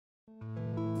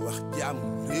The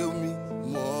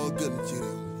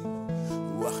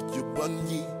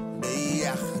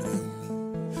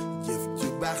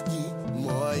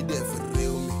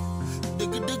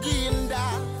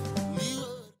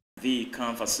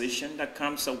conversation that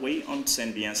comes away on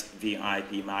Senbian's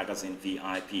VIP magazine,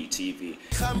 VIP TV.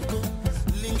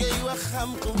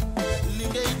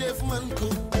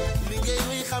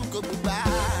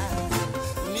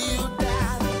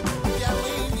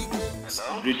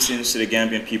 Greetings to the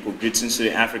Gambian people, greetings to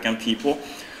the African people.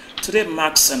 Today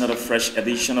marks another fresh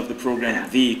edition of the program,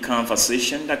 The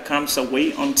Conversation, that comes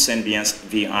away on Senbian's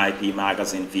VIP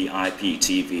magazine, VIP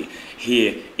TV,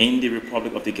 here in the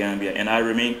Republic of the Gambia. And I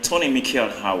remain Thony Mikel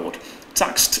Howard,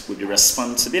 tasked with the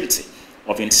responsibility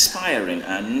of inspiring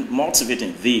and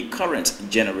motivating the current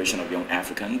generation of young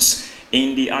Africans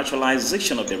in the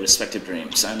actualization of their respective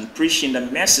dreams and preaching the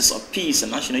message of peace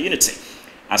and national unity,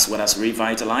 as well as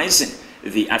revitalizing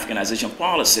the Africanization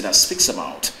policy that speaks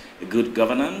about good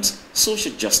governance,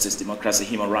 social justice, democracy,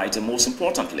 human rights, and most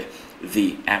importantly,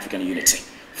 the African unity.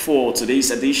 For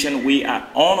today's edition, we are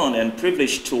honored and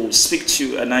privileged to speak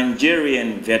to a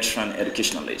Nigerian veteran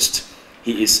educationalist.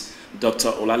 He is Dr.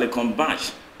 Olalekan,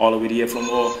 all the way here from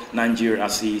Nigeria,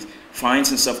 as he finds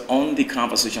himself on the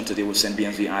conversation today with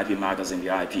Senbian's VIP magazine,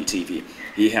 VIP TV.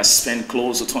 He has spent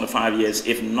close to 25 years,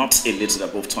 if not a little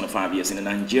above 25 years, in the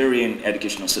Nigerian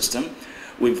educational system,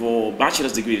 with a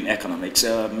bachelor's degree in economics,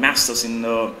 master's in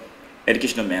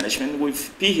educational management,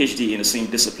 with PhD in the same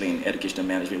discipline, educational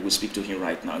management. We speak to him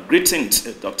right now. Greetings,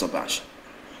 Dr. Bash.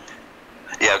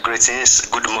 Yeah, greetings.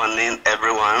 Good morning,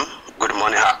 everyone. Good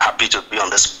morning. Happy to be on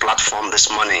this platform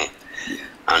this morning,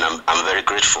 and I'm very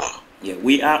grateful. Yeah,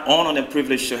 we are honored and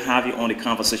privileged to have you on the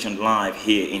conversation live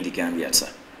here in the Gambia, sir.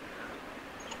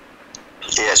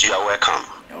 Yes, you are welcome.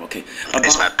 Okay.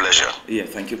 It's my pleasure. Yeah,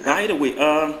 thank you. By the way,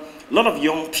 a lot of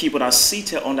young people are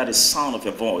seated under the sound of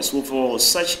your voice with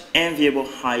such enviable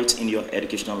height in your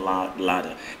educational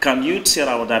ladder. Can you tell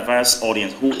our diverse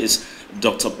audience who is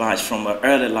Dr. Bash from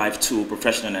early life to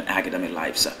professional and academic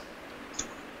life, sir?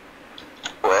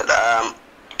 Well,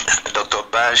 Dr.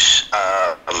 Bash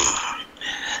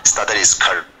started his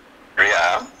career.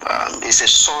 He's a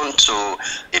son to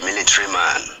a military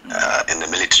man in the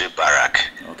military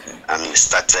barrack. Okay. And he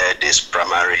started his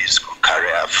primary school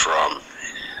career from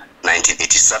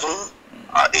 1987,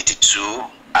 82,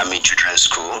 Army Children's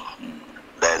School,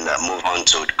 then moved on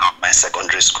to government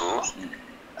secondary school.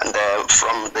 And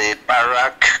from the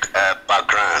barrack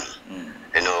background,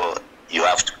 you know, you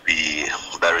have to be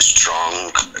very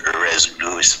strong,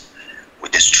 resolute,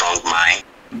 with a strong mind.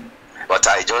 But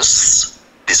I just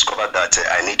discovered that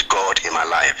I need God in my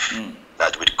life,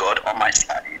 that with God on my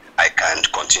side, I can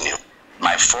continue.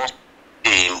 My first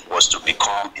aim was to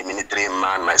become a military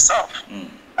man myself.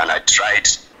 And I tried,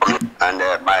 and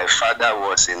my father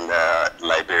was in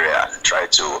Liberia,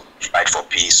 tried to fight for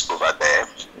peace over there.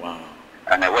 Wow.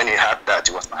 And when he heard that,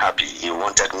 he was not happy. He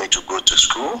wanted me to go to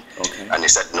school. Okay. And he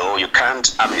said, no, you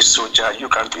can't. I'm a soldier. You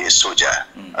can't be a soldier.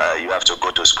 You have to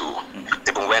go to school.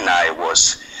 Even when I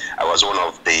was one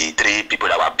of the 3 people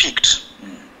that were picked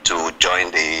to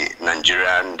join the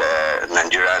Nigerian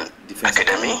Defense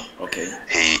Academy. Okay.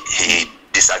 He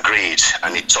disagreed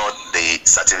and he taught the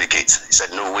certificate. He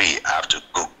said, no way, I have to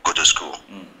go to school.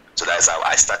 So that's how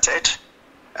I started.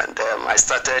 And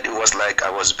it was like I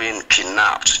was being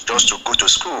kidnapped just to go to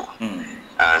school.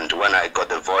 And when I got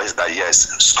the voice that yes,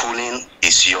 schooling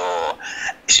is your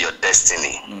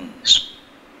destiny.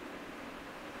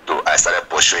 So I started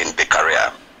pursuing the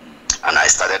career. And I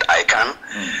started ICANN,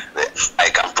 the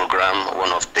ICANN program,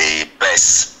 one of the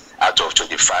best out of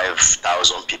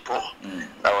 25,000 people.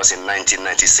 That was in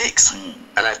 1996.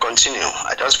 And I continue.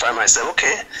 I just find myself,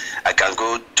 okay, I can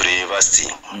go to the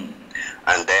university.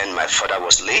 And then my father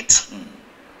was late.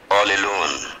 All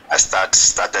alone, I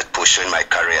started pushing my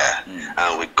career.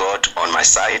 And with God on my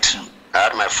side, I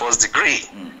had my first degree.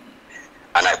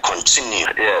 And I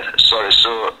continued. Yeah, sorry,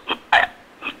 so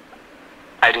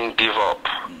I didn't give up.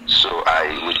 So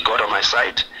with God on my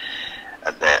side,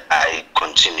 I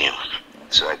continue.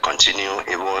 So I continue.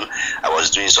 Even I was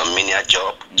doing some menial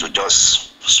job to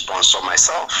just sponsor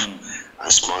myself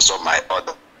and sponsor my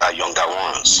other younger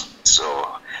ones.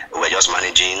 So we're just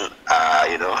managing,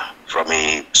 from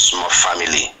a small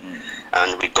family.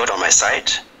 And with God on my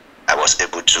side, I was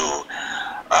able to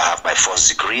have my first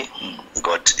degree,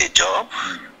 got a job,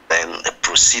 then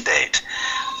proceeded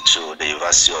to the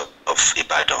University of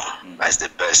Ibadan. That's the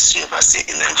best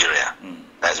university in Nigeria.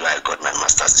 That's where I got my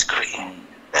master's degree.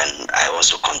 Then I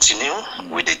also continue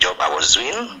with the job I was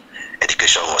doing.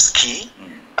 Education was key.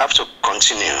 I have to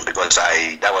continue because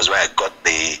that was where I got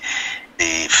the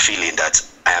feeling that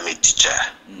I I am a teacher.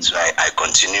 So I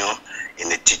continue in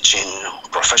the teaching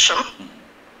profession.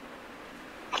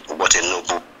 What a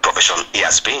noble profession it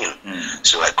has been.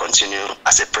 So I continue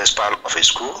as a principal of a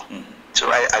school. So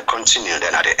I continue.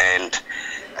 Then at the end,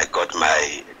 I got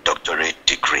my doctorate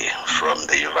degree from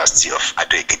the University of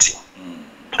Olalekan.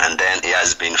 And then it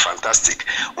has been fantastic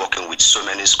working with so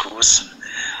many schools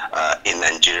in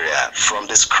Nigeria, from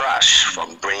the scratch,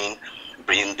 from being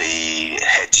the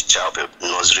head teacher of a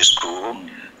nursery school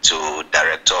to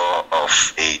director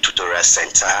of a tutorial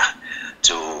center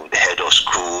to the head of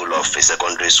school of a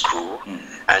secondary school,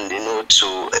 and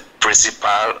to a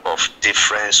principal of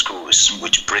different schools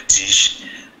with British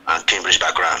and Cambridge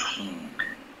background.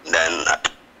 Then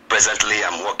presently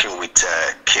I'm working with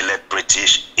Caleb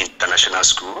British International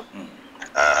School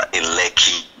in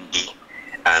Lekki,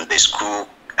 and the school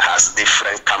has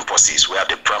different campuses. We have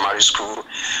the primary school,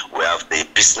 we have the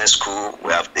business school,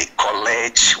 we have the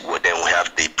college, then we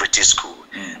have the British school,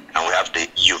 and we have the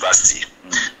university.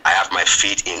 I have my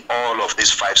feet in all of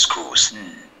these 5 schools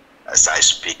as I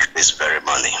speak this very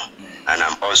morning. And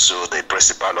I'm also the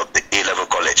principal of the A-level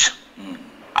college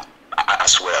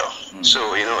as well.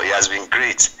 So, it has been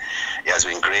great. It has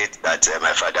been great that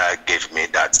my father gave me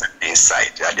that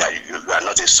insight that you are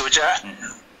not a soldier,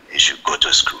 you should go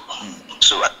to school.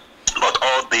 So, but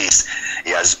all this,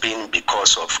 it has been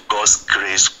because of God's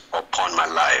grace upon my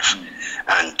life.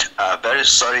 And very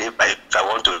sorry if I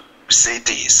want to say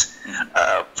this.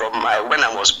 When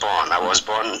I was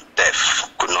born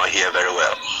deaf, could not hear very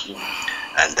well.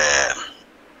 And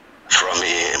from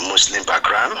a Muslim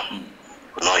background,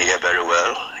 could not hear very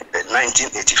well. In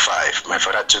 1985, my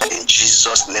father took "In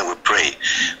Jesus' Name We Pray"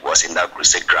 was in that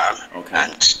crusade ground,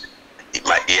 and in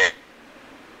my ear.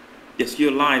 Yes,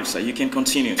 you're live, sir. You can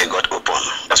continue. They got open.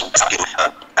 That's what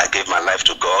I gave my life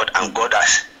to God, and God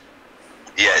has.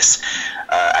 Yes,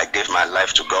 I gave my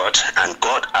life to God, and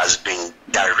God has been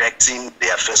directing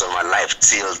the affairs of my life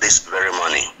till this very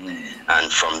morning.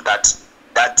 And from that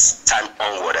time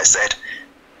onward, I said,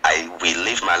 I will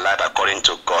live my life according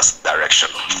to God's direction.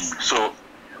 So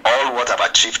all what I've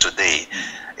achieved today,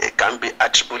 it can be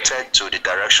attributed to the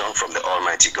direction from the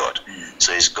Almighty God.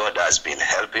 So it's God that has been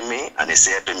helping me, and He's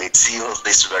helping me till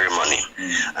this very morning.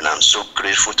 And I'm so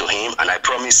grateful to Him, and I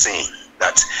promise Him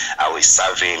that I will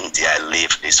serve Him till I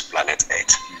leave this planet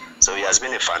Earth. So it has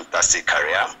been a fantastic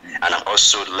career, and I'm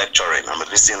also lecturing. I'm a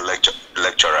visiting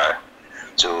lecturer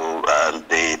to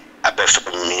the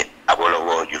Abefemi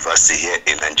Awolowo University here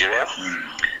in Nigeria,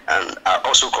 and I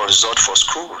also consult for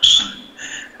schools.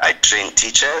 I train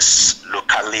teachers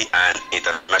locally and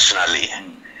internationally,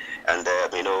 and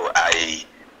I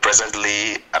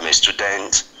presently am a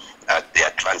student at the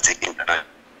Atlantic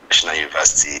International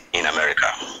University in America.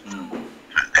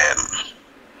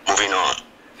 Moving on,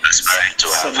 aspiring to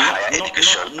have higher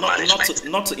education management.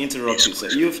 Not to interrupt you, sir.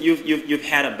 You've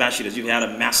had a bachelor's, you've had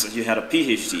a master's, you had a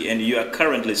PhD, and you are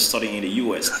currently studying in the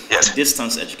US. Yes.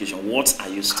 Distance education. What are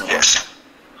you studying?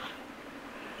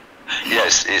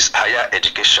 Yes, it's higher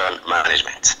education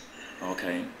management.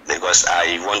 Okay. Because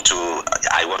I want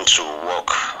to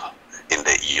work in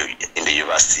the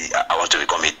university. I want to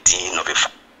become a dean of a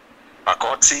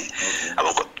faculty. I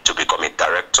want to become a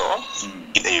director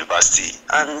in the university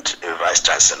and a vice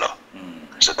chancellor.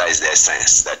 So that is the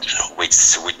essence. That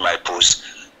with my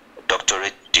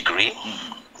post-doctorate degree,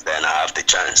 then I have the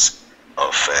chance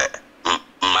of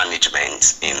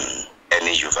management in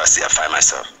any university I find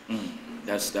myself.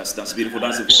 That's beautiful.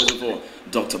 That's the voice of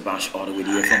Dr. Bash all the way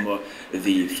here from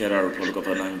the Federal Republic of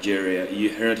Nigeria. You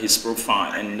heard his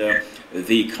profile and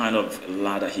the kind of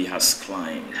ladder he has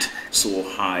climbed. So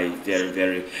high, very,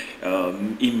 very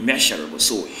immeasurable,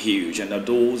 so huge. And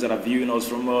those that are viewing us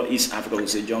from East Africa will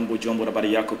say, Jumbo,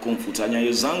 Rabari Yako, Kumfuta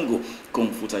Nyayo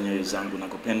Zangu,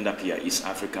 Nakopenda Pia, East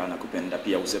Africa, Nakopenda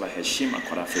Pia, Uzeba Heshima,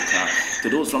 Kwa Africa. To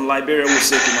those from Liberia will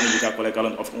say, Kumanika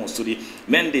Kolekalan, of course, to the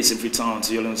Mendes in Freetown,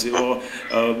 to you say,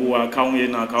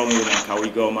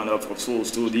 Kawigo, man of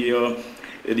souls, to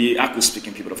the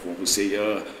Aku-speaking people, of course, who say,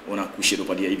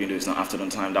 even though it's not afternoon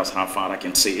time, that's how far I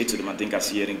can say it to them. I think as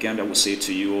here in Gambia, I will say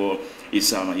to you,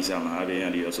 Isama,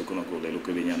 and the also going to go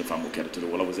the family to the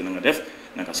wall of the Def,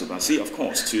 Nakasubasi, of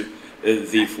course, to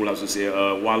the full, as we say,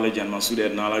 Walej and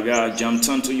Masude Nalaga, jumped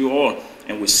onto you all,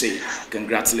 and we say,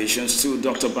 congratulations to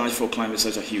Dr. Bash for climbing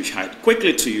such a huge height.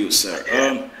 Quickly to you,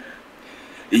 sir.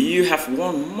 You have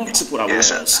won multiple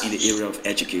awards in the area of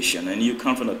education, and you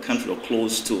come from a country of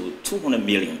close to 200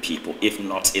 million people, if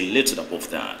not a little above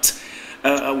that.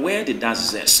 Where did that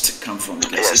zest come from?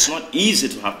 Because it's not easy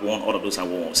to have won all of those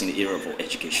awards in the area of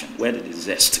education. Where did the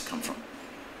zest come from?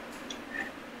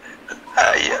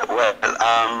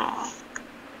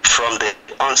 From the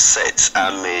onset,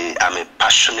 I'm a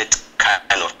passionate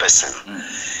kind of person,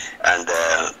 and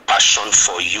passion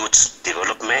for youth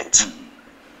development,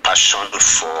 passion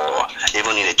for,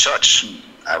 even in the church,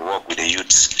 I work with the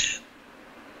youth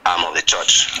arm of the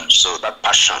church. So that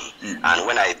passion, and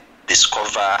when I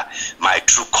discover my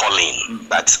true calling,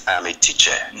 that I'm a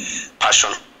teacher,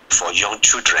 passion for young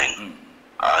children,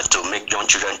 to make young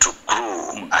children to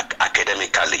grow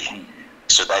academically.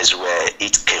 So that is where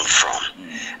it came from.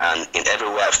 And in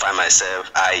everywhere I find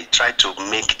myself, I try to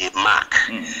make a mark.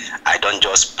 I don't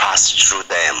just pass through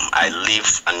them. I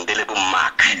leave an indelible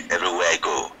mark everywhere I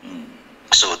go.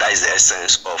 So that is the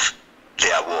essence of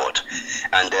the award.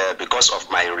 And because of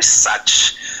my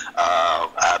research,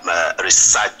 I'm a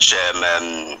research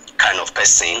kind of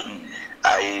person,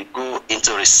 I go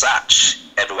into research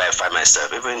everywhere I find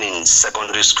myself, even in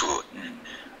secondary school.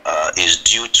 Is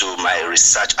due to my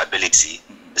research ability.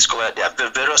 Discover there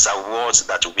are various awards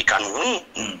that we can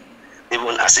win,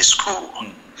 even as a school.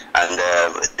 And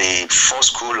the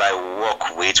first school I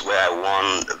work with, where I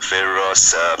won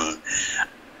various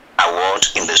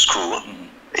awards in the school,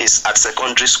 is at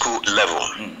secondary school level.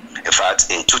 In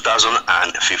fact, in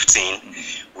 2015,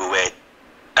 we were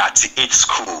 38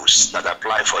 schools that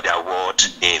applied for the award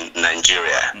in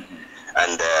Nigeria.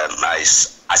 And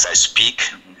as I speak,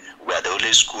 we are the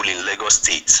only school in Lagos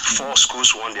State. 4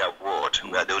 schools won the award.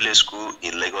 We are the only school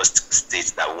in Lagos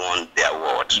State that won the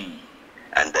award.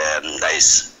 And that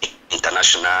is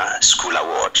International School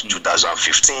Award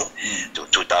 2015 to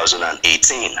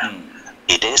 2018.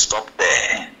 It didn't stop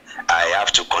there. I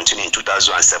have to continue in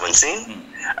 2017.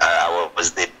 I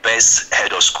was the best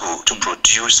head of school to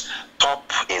produce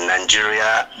top in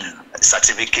Nigeria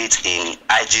certificate in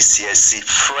IGCSE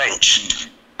French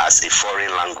as a foreign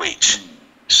language.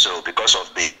 So because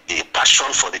of the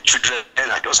passion for the children,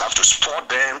 I just have to support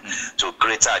them to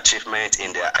greater achievement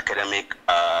in their academic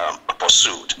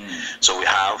pursuit. So we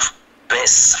have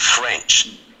best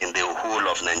French in the whole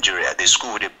of Nigeria, the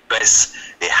school with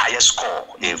the highest score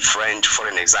in French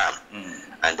foreign exam.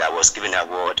 And I was given an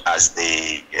award as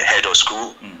the head of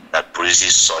school that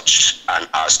produces such an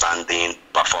outstanding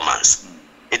performance.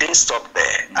 It didn't stop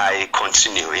there. I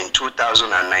continue in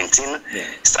 2019,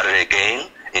 started again.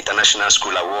 International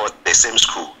School Award, the same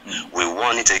school. We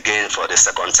won it again for the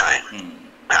second time.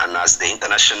 And as the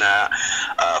international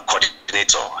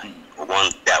coordinator,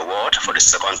 won the award for the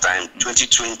second time,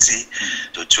 2020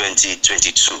 to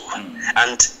 2022.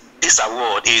 And this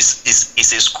award is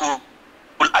a school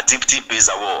activity-based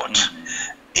award.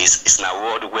 It's an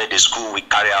award where the school will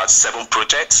carry out 7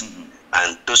 projects.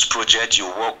 And those projects you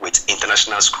work with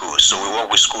international schools. So we work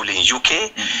with school in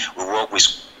UK, we work with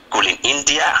school in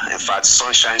India, in fact,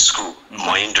 Sunshine School,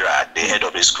 Mohindra, the head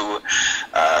of the school,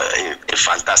 a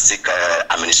fantastic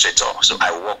administrator. So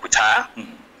I work with her.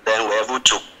 Then we're able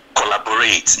to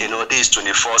collaborate. You know, this is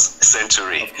 21st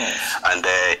century. And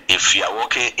if you are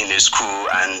working in a school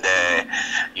and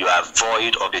you are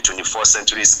void of the 21st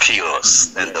century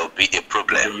skills, then there'll be a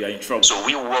problem. You are in trouble. So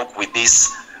we work with this.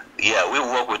 Yeah, we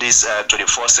work with these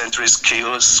 21st century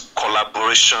skills,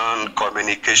 collaboration,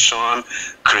 communication,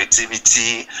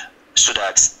 creativity, so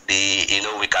that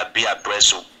we can be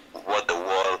abreast of what the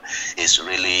world is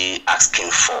really asking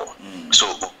for.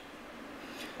 So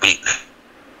we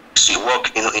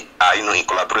work in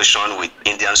collaboration with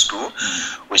Indian school,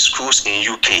 with schools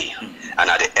in UK, and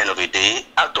at the end of the day,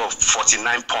 out of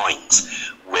 49 points,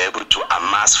 we're able to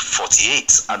amass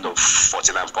 48 out of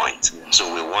 49 points.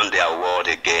 So we won the award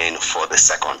again for the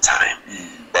second time.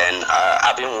 Then,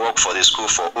 having worked for the school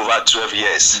for over 12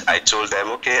 years, I told them,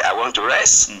 okay, I want to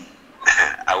rest.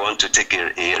 I want to take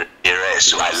a rest.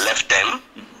 So I left them.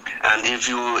 And if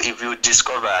you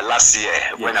discover last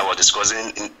year, when I was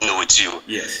discussing with you,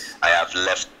 I have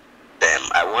left them.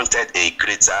 I wanted a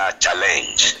greater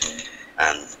challenge.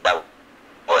 And that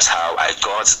was how I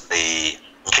got the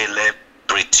Caleb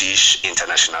British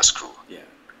International School.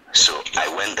 So I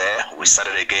went there, we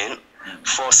started again.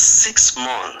 For 6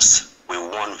 months, we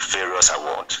won various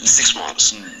awards. 6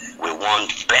 months. We won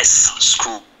best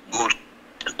school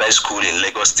in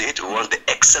Lagos State. We won the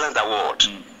Excellent Award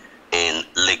in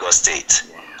Lagos State.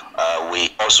 We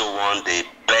also won the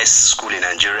best school in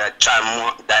Nigeria,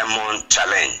 Diamond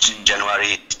Challenge,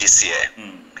 January this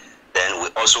year. Then we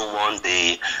also won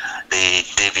the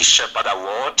David Shepherd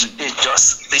Award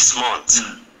just this month.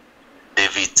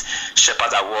 David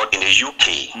Shepherd Award in the UK.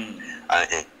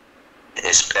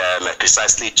 It's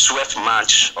precisely 12th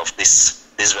March of this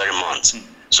very month.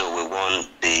 So we won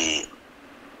the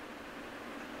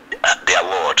the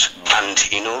award.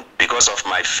 And you know, because of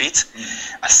my feat,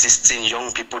 assisting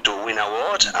young people to win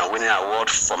award and winning award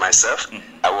for myself,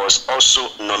 I was also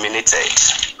nominated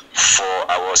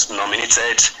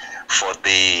for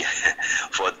the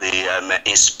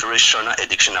Inspirational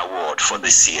Education Award for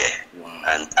this year. Wow.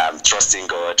 And I'm trusting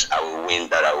God I will win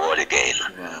that award again.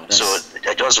 Wow, so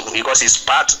I just, because it's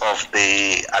part of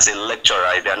the, as a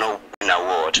lecturer, if you are not winning an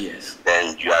award,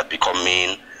 then you are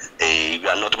becoming you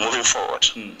are not moving forward.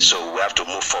 So we have to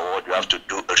move forward. You have to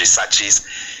do researches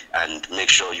and make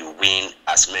sure you win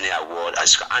as many awards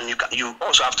as you can. And you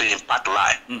also have to impact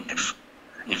life.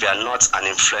 If you are not an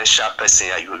influential person,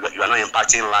 you are not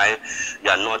impacting life, you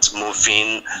are not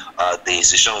moving the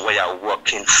institution where you are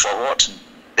working forward,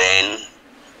 then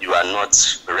you are not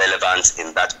relevant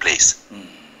in that place.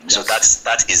 So that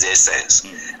is the essence.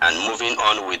 And moving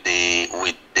on with the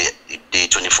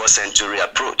 21st century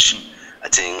approach, I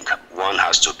think one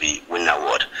has to be winning an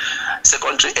award.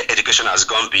 Secondary education has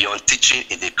gone beyond teaching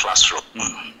in the classroom.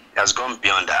 It has gone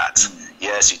beyond that.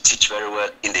 Yes, you teach very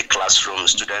well in the classroom.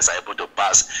 Students are able to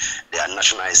pass their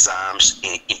national exams,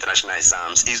 international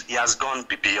exams. It has gone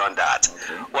beyond that.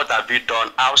 What have you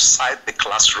done outside the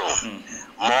classroom?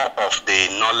 More of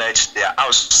the knowledge, they are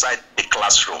outside the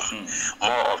classroom.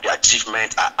 More of the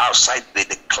achievement are outside the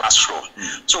classroom.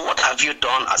 So what have you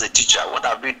done as a teacher? What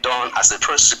have you done as a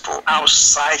principal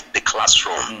outside the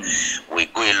classroom? We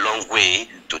go a long way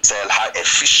to tell how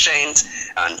efficient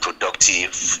and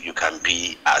productive you can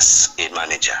be as a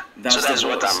manager. That's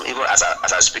what I'm, even as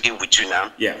I'm speaking with you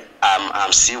now,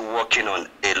 I'm still working on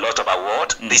a lot of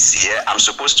awards. This year I'm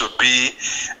supposed to be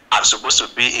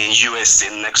in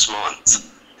USA next month,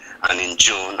 and in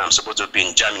June I'm supposed to be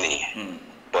in Germany,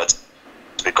 but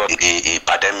because a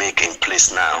pandemic in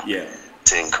place now, I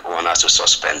think one has to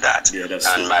suspend that.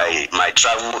 And my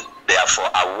travel, therefore,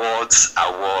 awards.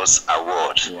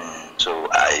 Wow. So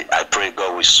I pray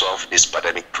God will solve this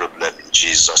pandemic problem in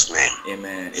Jesus' name.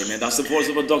 Amen. Amen. That's the voice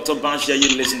of a Dr. Banshia.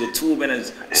 You listen to 2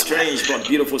 minutes strange but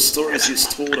beautiful stories he's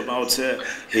told about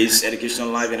his educational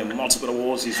life and the multiple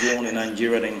awards he's won in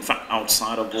Nigeria and in fact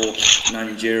outside of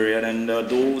Nigeria. And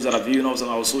those that are viewing us on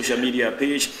our social media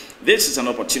page, this is an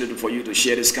opportunity for you to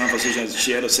share this conversation,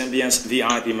 share the Sembiance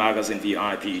VIP magazine,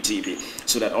 VIP TV,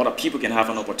 so that other people can have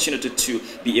an opportunity to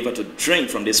be able to drink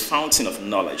from this fountain of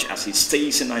knowledge as he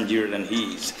stays in Nigeria and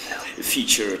he's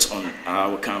featured on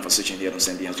our conversation here on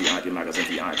Sembiance VIP magazine,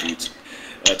 VIP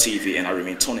TV. And I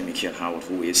remain Thony Mikel Howard,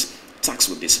 who is tasked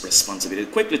with this responsibility.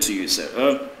 Quickly to you,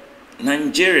 sir.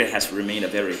 Nigeria has remained a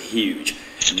very huge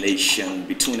nation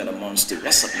between and amongst the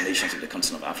rest of the nations of the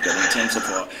continent of Africa in terms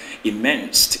of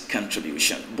immense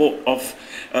contribution. But of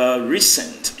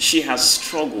recent, she has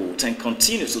struggled and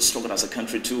continues to struggle as a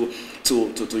country to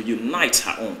unite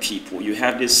her own people. You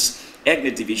have this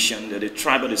ethnic division, the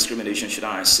tribal discrimination, should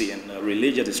I say, and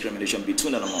religious discrimination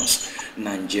between and amongst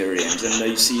Nigerians. And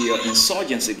you see an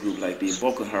insurgency group like the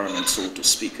Boko Haram, and so to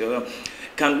speak.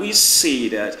 Can we say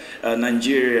that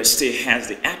Nigeria still has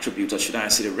the attribute, or should I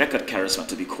say the record charisma,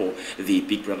 to be called the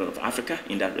big brother of Africa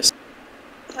in that respect?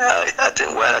 I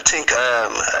think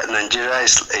Nigeria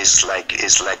is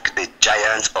like the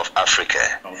giant of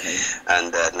Africa. Okay.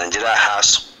 And Nigeria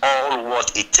has all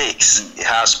what it takes. It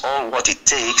has all what it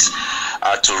takes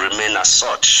to remain as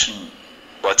such.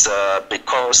 But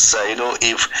because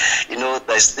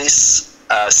there's this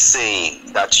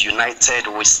saying that united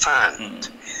we stand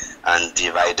and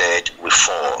divided we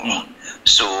fall.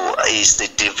 So it's the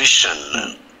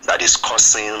division that is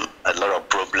causing a lot of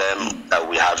problem that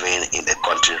we're having in the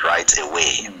country right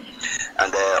away.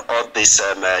 And all these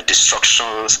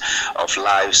destructions of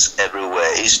lives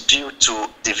everywhere is due to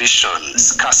division,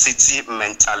 scarcity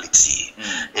mentality.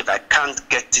 If I can't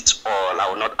get it all, I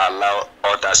will not allow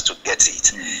others to get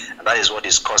it. And that is what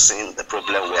is causing the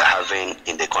problem we're having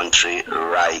in the country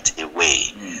right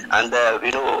away. And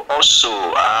also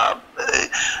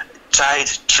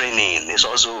child training is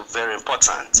also very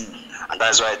important. And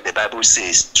that's why the Bible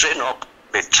says, train up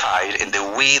a child in the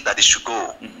way that it should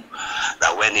go,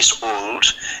 that when it's old,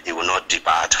 it will not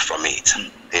depart from it.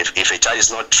 If a child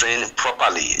is not trained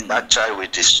properly, that child will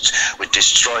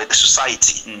destroy the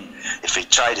society. If a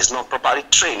child is not properly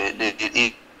trained,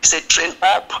 it say train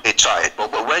up a child,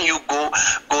 but when you go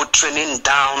training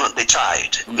down the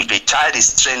child, if a child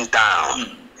is trained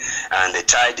down, and the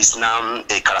child is now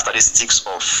the characteristics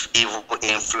of evil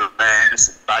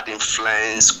influence, bad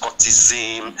influence,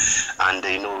 cultism, and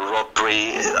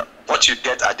robbery. What you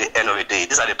get at the end of the day,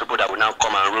 these are the people that will now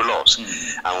come and rule us.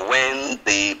 And when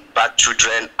the bad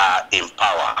children are in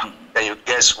power, then you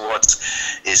guess what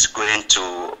is going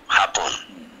to happen.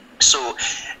 So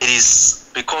it is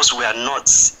because we are not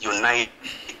united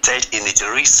united in its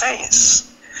real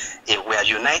sense, if we are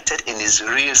united in its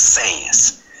real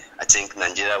sense, I think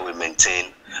Nigeria will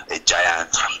maintain a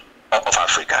giant of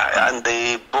Africa. And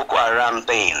the Boko Haram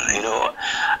thing, you know,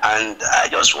 and I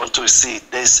just want to see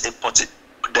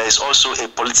there's also a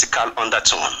political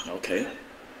undertone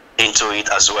into it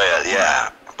as well. Yeah,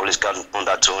 political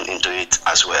undertone into it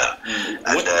as well.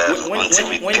 And until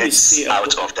we get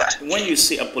out of that. When you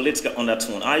say a political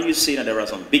undertone, are you saying that there are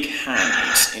some big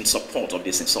hands in support of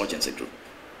this insurgency group?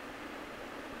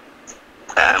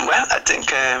 Well, I think,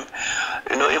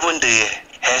 you know, even the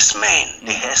herdsmen,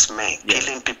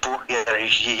 killing people here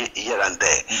and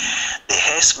there. The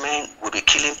herdsmen will be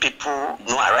killing people,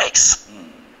 no arrests.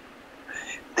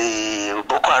 The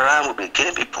Boko Haram will be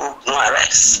killing people, no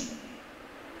arrests.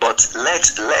 But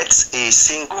let a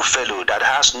single fellow that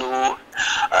has no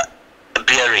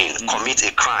bearing commit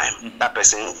a crime, that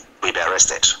person will be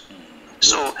arrested.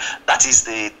 So that is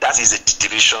the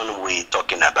division we're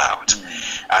talking about.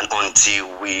 And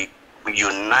until we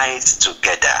unite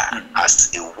together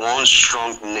as a one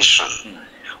strong nation,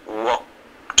 work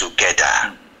together,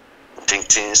 I think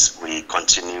things will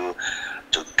continue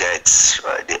to get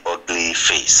the ugly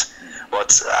face.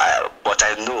 But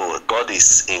I know God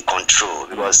is in control,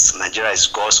 because Nigeria is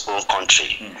God's own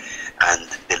country, and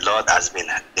the Lord has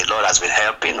been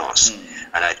helping us.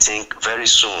 And I think very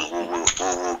soon we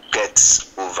will get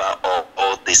over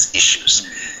all these issues,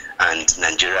 and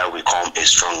Nigeria will become a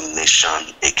strong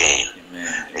nation again.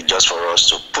 It's just for us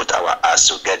to put our hearts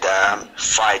together,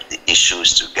 fight the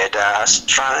issues together,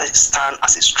 stand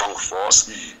as a strong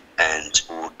force, and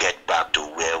we'll get back to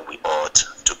where we ought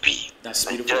to be. That's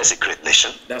beautiful. Nigeria is a great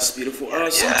nation. That's beautiful.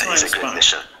 It's a great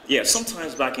nation. Yeah,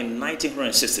 sometimes back in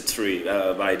 1963,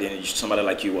 by then somebody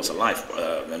like you was alive,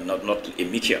 not a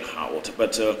Mikel,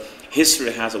 but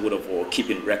history has a way of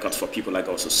keeping records for people like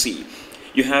us to see.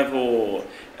 You have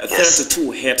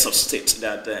 32 heads of state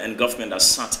that and government that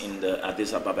sat in the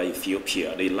Addis Ababa,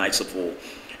 Ethiopia, the likes of the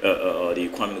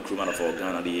Kwame Nkrumah of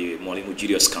Ghana, the Mwalimu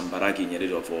Julius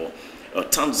Kambarage of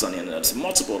Tanzania, and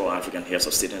multiple African heads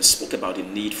of state, and spoke about the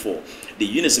need for the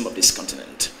unison of this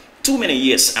continent. Too many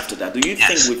years after that, do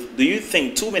you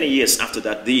think too many years after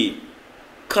that the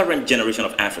current generation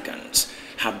of Africans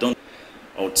have done?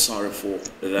 Oh, sorry for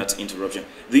that interruption.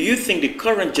 Do you think the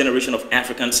current generation of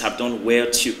Africans have done well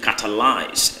to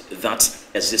catalyze that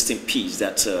existing peace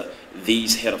that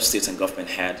these head of states and government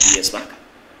had years back?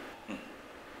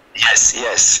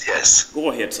 Yes.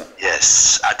 Go ahead, sir.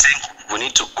 Yes, I think we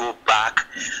need to go back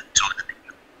to.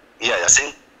 I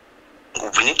think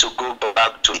we need to go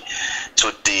back to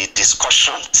the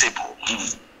discussion table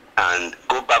and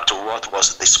go back to what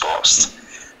was discussed,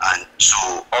 and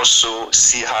to also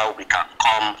see how we can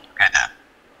come together.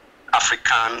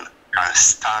 African can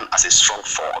stand as a strong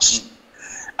force,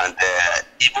 and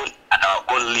even at our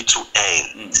own little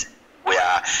end, we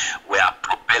are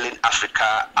propelling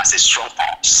Africa as a strong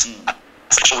force.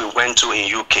 We went to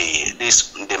in UK in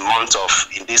this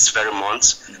very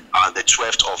month, the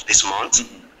 12th of this month.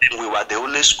 We were the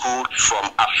only school from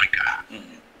Africa,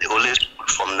 the only school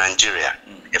from Nigeria.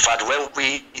 In fact, when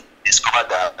we discovered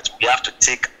that we have to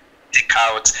take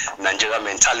out Nigeria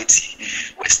mentality,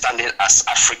 we're standing as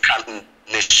African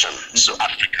nation, so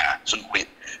Africa, so we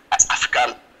as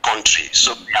African country.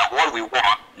 So what we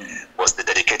want was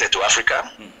dedicated to Africa,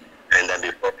 and then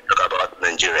before we talk about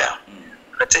Nigeria.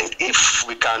 I think if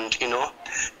we can,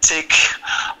 take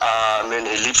a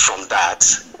leap from that,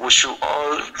 we should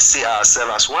all see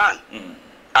ourselves as one.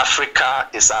 Africa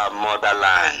is our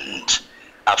motherland.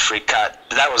 Africa.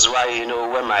 That was why,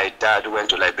 when my dad went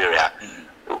to Liberia,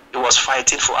 he was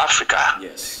fighting for Africa.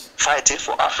 Yes. Fighting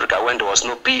for Africa when there was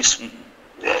no peace.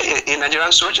 A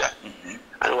Nigerian soldier.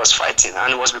 And he was fighting,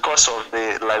 and it was because of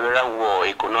the Liberian war.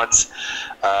 He could not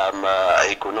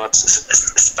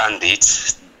stand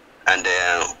it, and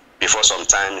before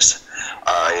sometimes,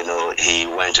 he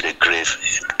went to the grave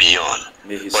beyond.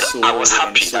 But I was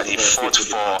happy that he fought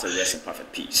for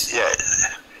perfect peace.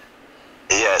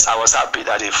 Yes, I was happy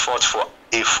that he fought for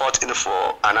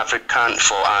an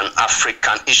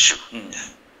African issue.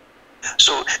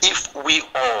 So if we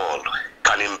all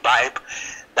can imbibe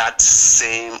that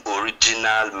same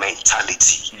original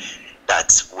mentality,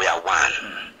 that we are one,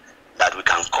 that we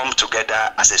can come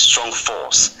together as a strong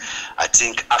force, I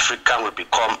think Africa will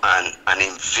become an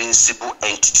invincible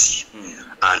entity,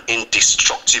 an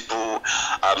indestructible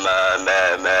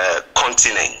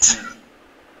continent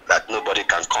that nobody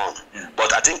can come.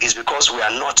 But I think it's because we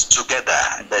are not together.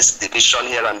 There's division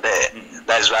here and there.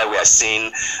 That is why we are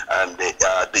seeing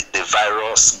the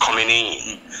virus coming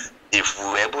in. If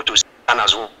we're able to stand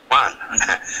as one,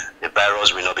 the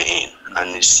virus will not be in.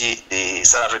 And you see the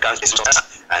South African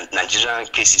cases and Nigerian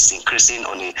cases increasing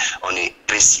on a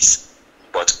basis.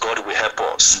 But God will help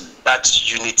us. That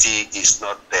unity is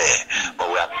not there, but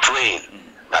we are praying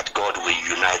that God will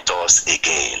unite us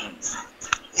again.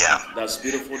 Yeah. That's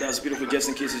beautiful. That's beautiful. Just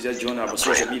in case you just joined our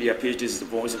social media page, this is the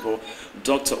voice of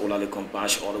Dr. Olalekan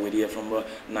all the way there from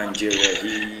Nigeria.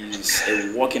 He's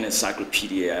a walking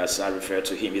encyclopedia, as I refer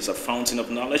to him. He's a fountain of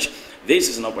knowledge. This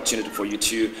is an opportunity for you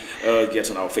to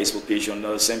get on our Facebook page on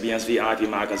Sembiance VIP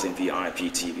Magazine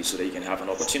VIP TV, so that you can have an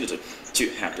opportunity to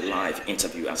have the live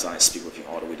interview as I speak with you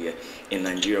all the way there in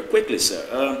Nigeria. Quickly,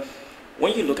 sir,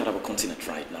 when you look at our continent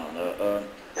right now,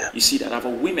 you see that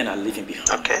our women are leaving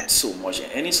behind so much.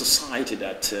 Any society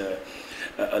that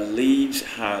leaves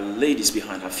her ladies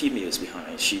behind, her females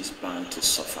behind, she's bound to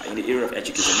suffer. In the area of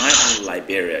education, my own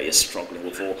Liberia is struggling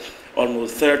with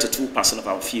almost 32% of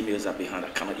our females are behind. I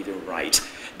cannot even write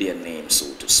their names,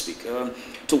 so to speak.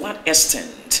 To what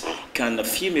extent can a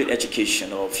female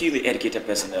education or female educated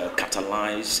person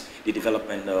catalyze the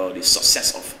development or the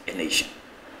success of a nation?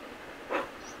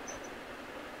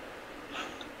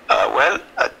 Well,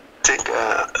 I think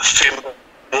female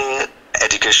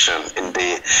education in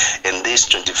this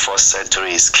 21st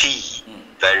century is key,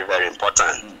 very, very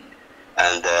important.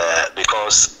 And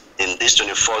because in this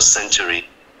 21st century,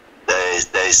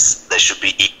 there should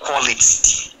be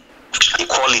equality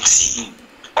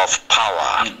of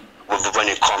power when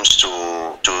it comes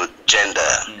to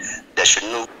gender. There should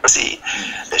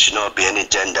not be any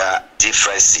gender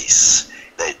differences.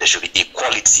 There should be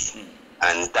equality.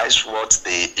 And that's what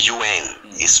the UN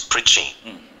is preaching.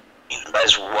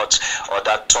 That's what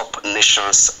other top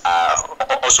nations are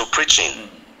also preaching,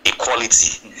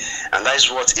 equality. And that's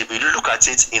what, if you look at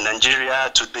it in Nigeria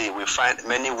today, we find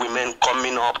many women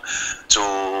coming up to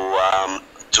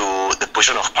the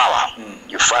position of power.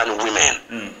 You find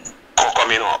women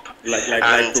coming up.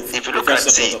 And if you look at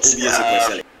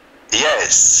it,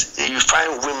 yes, you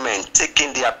find women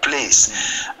taking their place,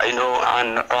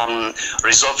 and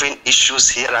resolving issues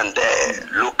here and there,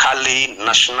 locally,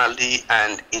 nationally,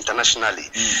 and internationally.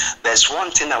 There's one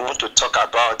thing I want to talk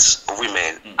about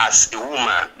women. As a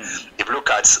woman, if you look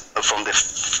at from the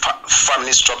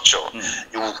family structure,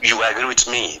 you agree with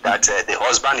me that the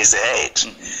husband is the head,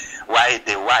 while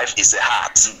the wife is the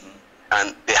heart,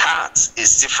 and the heart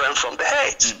is different from the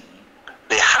head.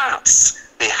 The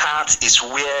heart is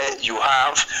where you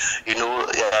have,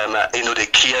 the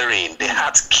caring. The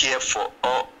heart care for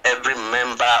every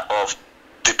member of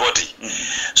the body.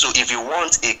 So if you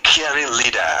want a caring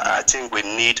leader, I think we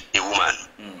need a woman.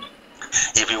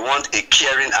 If you want a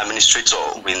caring administrator,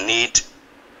 we need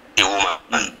a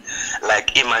woman.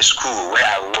 Like in my school where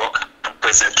I work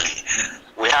presently,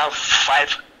 we have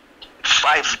five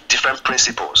different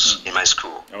principals in my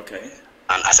school. Okay.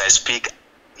 And as I speak,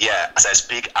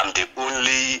 I'm the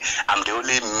only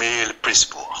male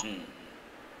principal.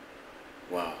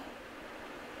 Wow.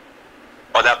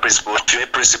 Other principal, female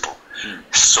principal.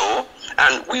 So,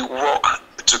 and we work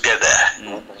together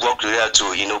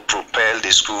to propel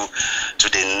the school to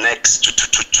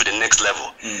the next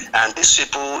level. And these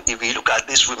people, if you look at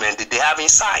these women, they have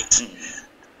insight.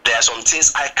 There are some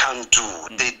things I can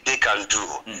do, they can do.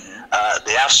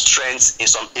 They have strengths in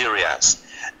some areas.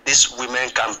 These women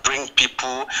can bring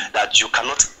people that you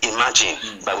cannot imagine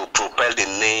that will propel the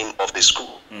name of the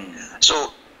school.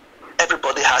 So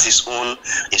everybody has his own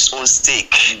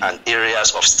stake and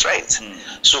areas of strength.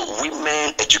 So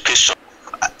women education,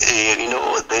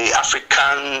 the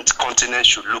African continent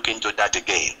should look into that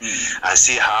again and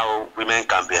see how women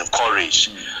can be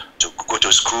encouraged to go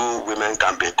to school. Women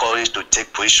can be encouraged to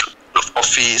take position of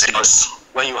office, because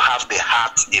when you have the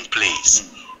heart in place,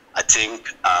 I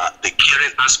think the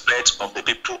caring aspect of the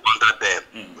people under them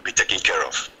will be taken care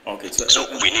of. Okay, so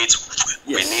we need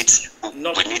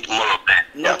more of that.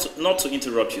 Not to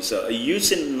interrupt you, sir.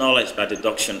 Using knowledge by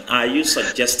deduction, are you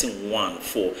suggesting one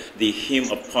for the hymn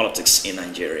of politics in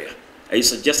Nigeria? Are you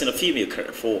suggesting a female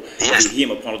for the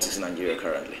hymn of politics in Nigeria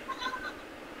currently?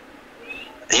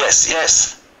 Yes.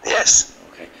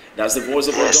 That's the voice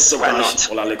of Dr.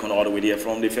 Olalekan all the way there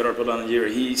from the Federal Republic of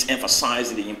Nigeria. He's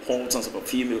emphasizing the importance of a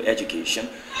female education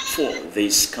for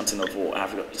this continent of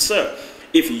Africa. Sir,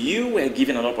 if you were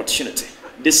given an opportunity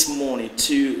this morning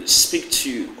to speak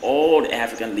to all the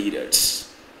African leaders,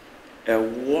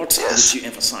 what would you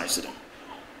emphasize to them?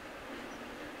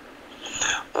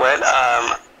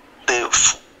 Well,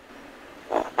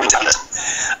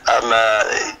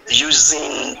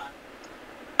 using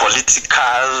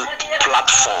political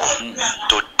platform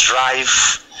to drive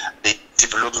the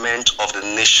development of the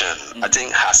nation, I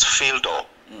think has failed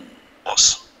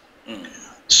us.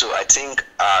 So I think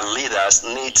our leaders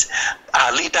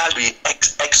be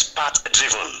expert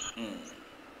driven.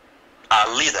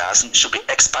 Our leaders should be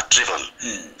expert driven.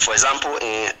 For example,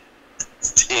 in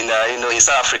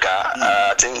South Africa,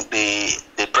 I think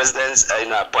the president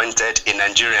appointed a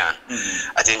Nigerian,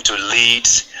 I think to lead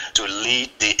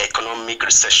the economic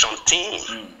recession team.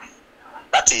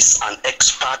 That is an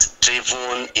expert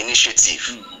driven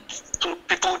initiative. So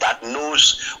people that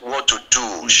knows what to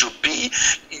do should be.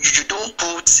 You don't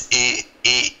put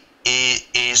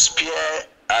a spear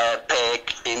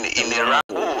peg in a round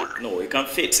hole. No, it can't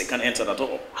fit. It can't enter at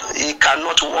all. It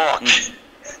cannot work.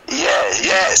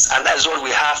 Yes, and that's what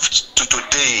we have to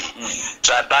today.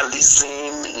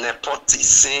 Tribalism,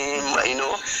 nepotism,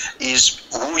 is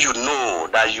who you know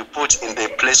that you put in the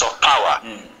place of power.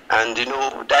 And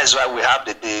that's why we have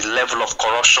the level of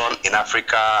corruption in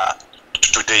Africa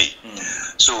today.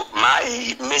 So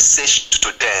my message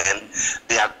to them,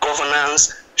 their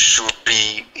governance should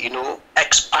be,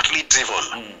 expertly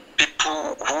driven.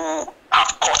 People who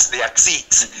have cut their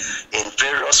teeth in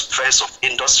various spheres of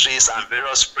industries and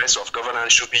various spheres of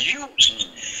governance should be used.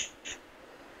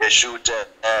 They should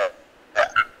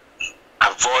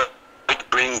avoid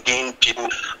bringing people,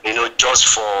 just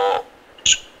for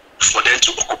them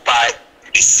to occupy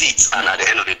the seats, and at the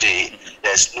end of the day,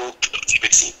 there's no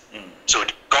productivity. So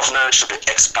the governor should be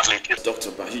expertly.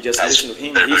 Dr. Bash, you just listened to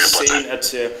him. He's saying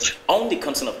that on the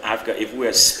continent of Africa, if we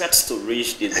expect to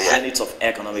reach the zenith of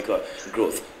economic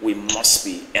growth, we must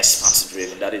be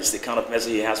expert-driven. That is the kind of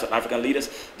message he has for African leaders.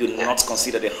 Do not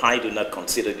consider the height, do not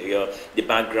consider the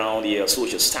background, the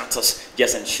social status.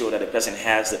 Just ensure that the person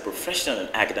has the professional and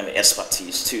academic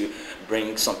expertise to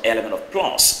bring some element of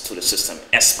plus to the system.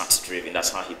 Expert-driven, that's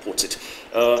how he puts it.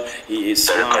 He is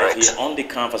live here on the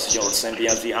conversation with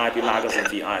Zambia's VIP Magazine,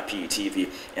 VIP TV,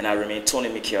 and I remain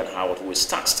Thony, Mikel, Howard, who is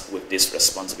tasked with this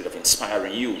responsibility of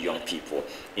inspiring you, young people,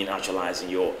 in actualizing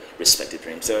your respective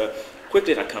dreams.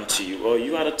 Quickly, I come to you.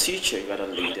 You are a teacher, you are a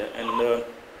leader, and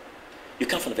you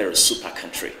come from a very super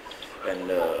country, and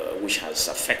which has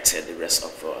affected the rest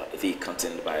of the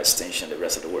continent, by extension, the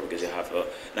rest of the world, because you have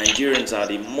Nigerians are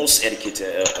the most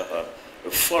educated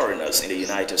foreigners in the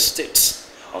United States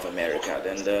of America,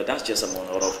 and that's just among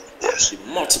all of the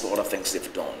multiple other things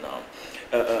they've done now.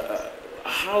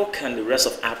 How can the rest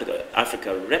of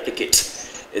Africa replicate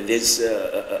this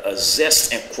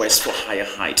zest and quest for higher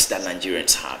heights that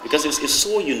Nigerians have? Because it's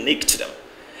so unique to them.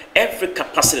 Every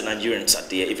capacity Nigerians are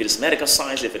there. If it is medical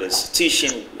science, if it is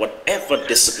teaching, whatever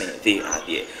discipline, they are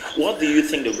there. What do you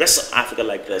think the rest of Africa,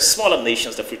 like the smaller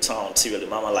nations, the Freetown, Sierra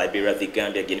Leone, Liberia, the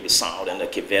Gambia, Guinea-Bissau, and the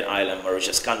Cape Verde Island,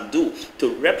 Mauritius, can do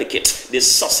to replicate this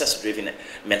success-driven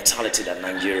mentality that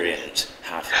Nigerians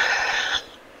have?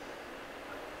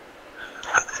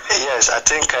 Yes, I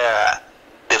think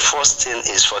the first thing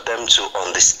is for them to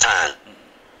understand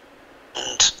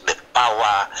the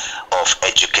power of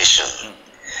education.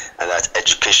 And that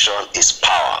education is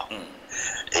power.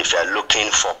 If you're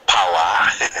looking for power,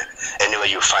 anywhere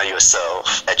you find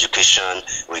yourself, education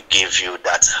will give you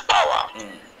that power.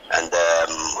 And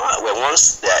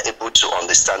once they are able to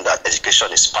understand that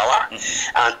education is power,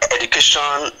 and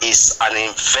education is an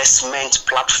investment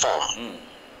platform.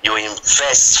 You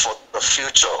invest for the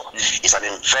future. It's an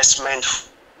investment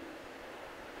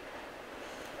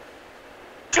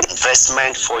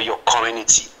for your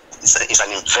community. It's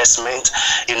an investment,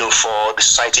 for the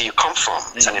society you come from.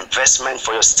 It's an investment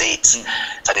for your state.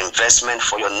 It's an investment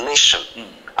for your nation.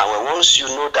 And once you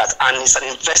know that, and it's an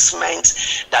investment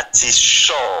that is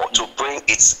sure to bring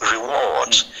its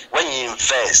reward. When you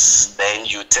invest, then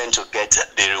you tend to get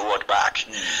the reward back.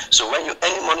 So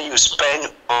any money you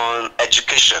spend on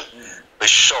education, be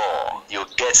sure you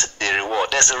get the reward.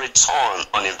 There's a return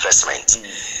on investment.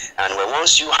 And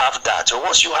once you have that,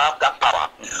 power,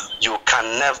 you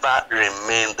can never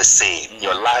remain the same.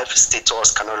 Your life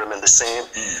status cannot remain the same.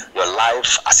 Your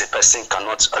life as a person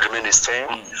cannot remain the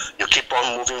same. You keep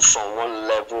on moving from one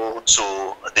level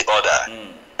to the other.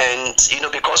 And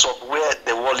because of where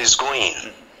the world is going,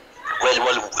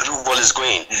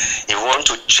 if you want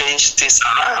to change things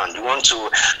around, you want to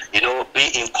be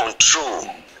in control,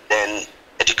 then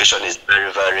education is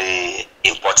very, very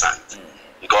important,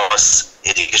 because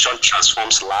education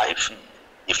transforms life.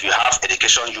 If you have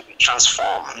education, you'll be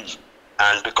transformed.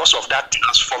 And because of that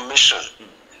transformation,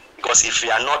 because if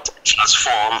you are not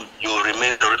transformed, you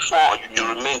remain reformed, you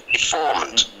remain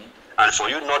deformed. And for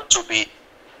you not to be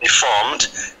deformed,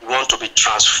 you want to be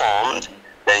transformed,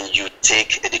 then you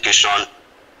take education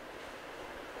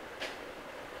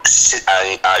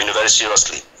very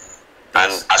seriously.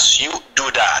 And as you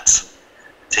do that,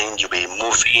 then you'll be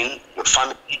moving your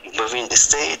family, moving the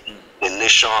state, the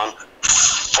nation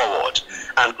forward.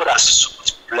 And God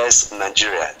has blessed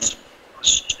Nigeria,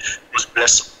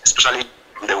 blessed especially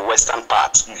the western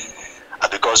part,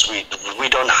 because we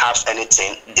don't have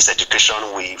anything. It's education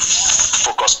we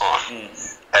focus on.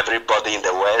 Everybody in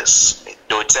the West,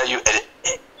 they will tell you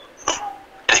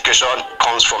education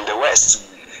comes from the West,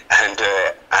 and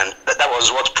that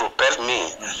was what propelled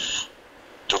me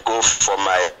to go for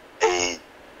my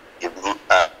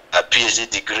a PhD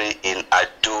degree in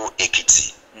Ado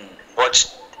Ekiti. What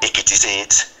Ekiti is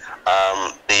it?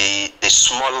 The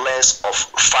smallest of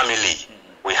family.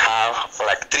 We have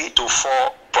like 3 to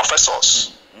 4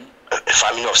 professors. A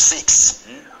family of 6.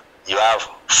 You have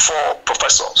 4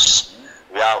 professors.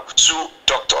 We have 2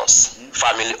 doctors.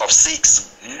 Family of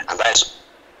 6, and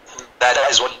that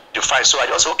is what you find. So I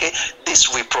just this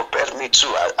will propel me too.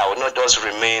 I will not just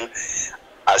remain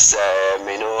as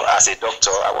as a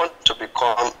doctor. I want to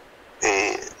become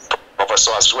a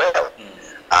professor as well,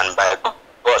 and by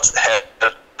God's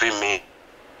helping me,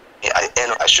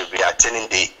 I should be attaining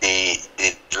the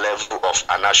level of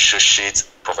an associate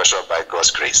professor by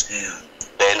God's grace.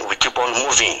 Then we keep on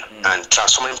moving and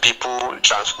transforming people.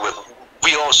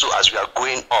 We also, as we are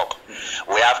going up,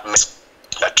 we have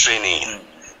training,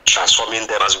 transforming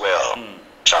them as well,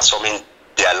 transforming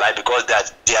their life, because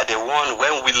they are the one,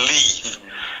 when we leave,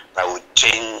 that will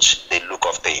change the look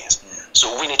of things.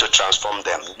 So we need to transform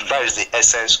them. That is the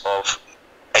essence of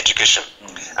education.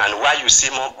 And why you see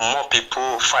more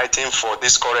people fighting for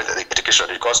this current education,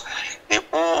 because the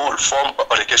old form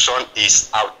of education is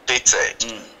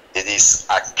outdated. It is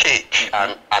archaic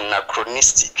and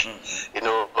anachronistic.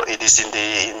 It is in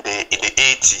the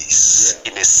 80s,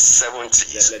 in the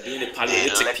 70s.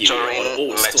 The lecturing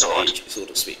method, so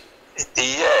to speak.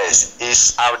 Yes,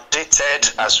 is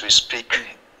outdated as we speak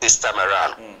this time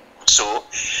around. So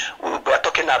we are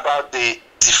talking about the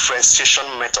differentiation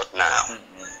method now,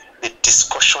 the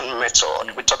discussion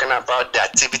method. We're talking about the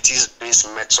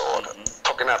activities-based method,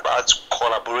 talking about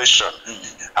collaboration.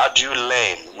 How do you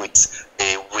learn with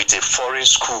a foreign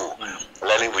school,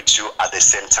 learning with you at the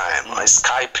same time?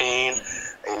 Skyping,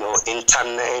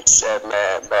 internet,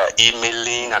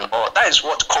 emailing, and all. That is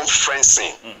what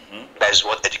conferencing, that is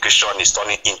what education is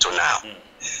turning into now.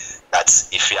 That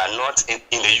if you are not in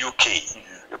the UK,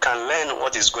 you can learn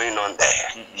what is going on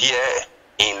there, here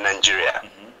in Nigeria.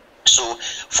 So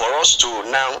for us to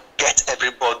now get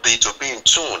everybody to be in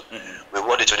tune with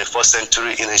what the 21st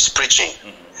century is preaching,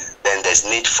 then there's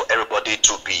need for everybody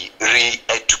to be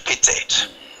re-educated,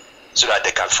 so that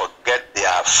they can forget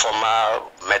their former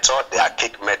method, their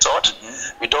archaic method.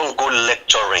 We don't go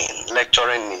lecturing.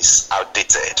 Lecturing is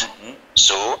outdated.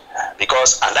 So, and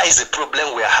that is the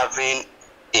problem we are having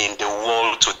in the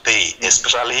world today,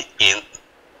 especially in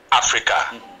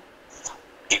Africa,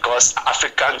 because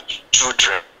African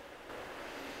children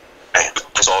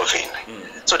are solving.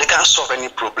 So they can't solve any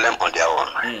problem on their own.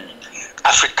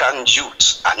 African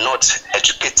youths are not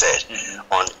educated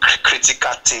on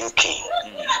critical thinking,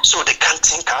 so they can't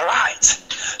think right.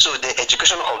 So the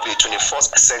education of the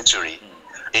 21st century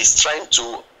is trying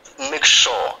to make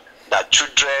sure that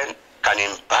children can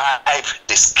imbibe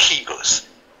the skills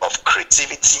of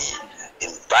creativity,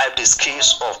 imbibe the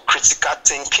skills of critical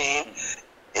thinking,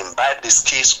 imbibe the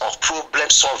skills of problem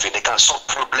solving. They can solve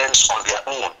problems on their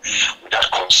own without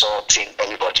consulting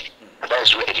anybody. And that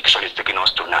is where education is taking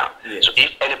us to now. Yes. So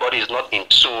if anybody is not in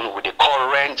tune with the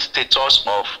current status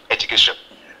of education,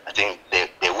 I think they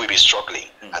will be struggling.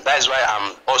 And that is why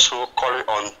I'm also calling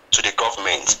on to the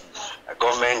government. The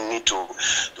government need to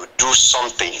do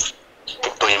something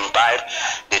to imbibe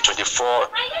the 24th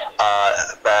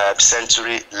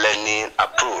century learning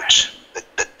approach.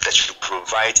 That should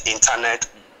provide internet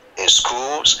in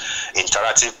schools,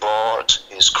 interactive board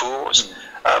in schools.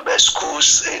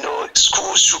 Schools,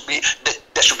 schools should be,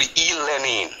 there should be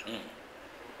e-learning.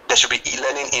 There should be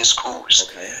e-learning in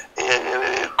schools.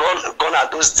 Gone are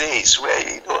those days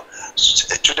where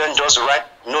children just write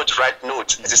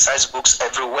notes, exercise books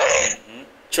everywhere.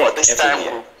 But this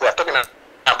time we are talking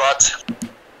about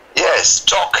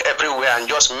chalk everywhere and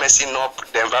just messing up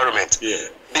the environment.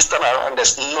 This time around,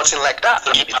 there's nothing like that.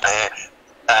 The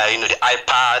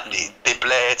iPad, the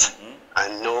tablet,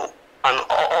 and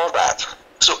all that.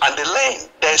 So, and they learn.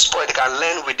 They can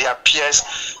learn with their peers,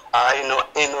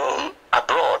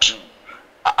 abroad.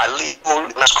 I live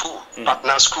in a school,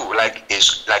 partner school, like a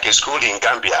school in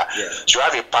Gambia. So you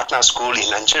have a partner school in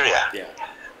Nigeria.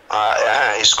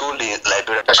 A school in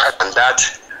Liberia, and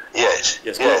that,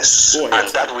 and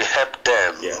that will help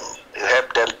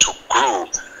them, to grow,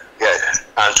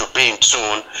 and to be in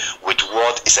tune with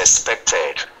what is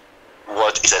expected,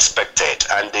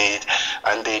 and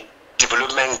the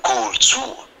development goals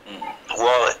do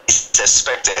what is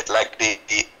expected, like the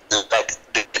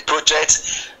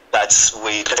project that's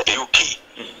with the UK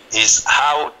is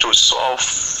how to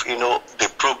solve, you know, the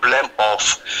problem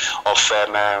of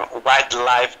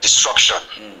wildlife destruction.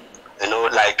 You know,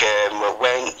 like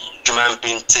when human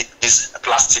beings take this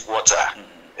plastic water,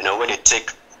 you know, when they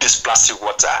take this plastic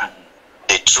water,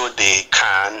 they throw the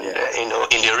can, you know,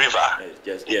 in the river.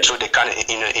 They throw the can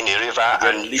in the river,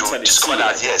 and you discover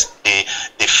that yes, the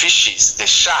fishes, the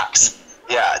sharks,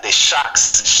 the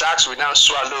sharks will now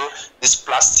swallow this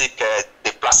plastic,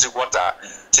 the plastic water,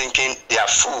 thinking they are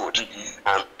food,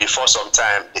 and before some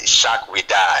time the shark will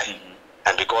die.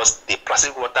 And because the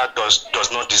plastic water does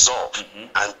not dissolve,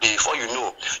 and before you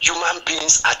know, human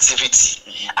beings' activity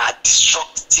are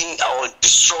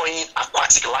destroying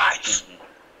aquatic life.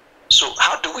 So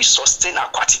how do we sustain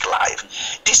aquatic life?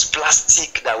 This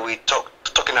plastic that we're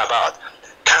talking about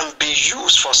can be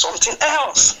used for something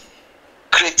else.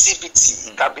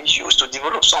 Creativity can be used to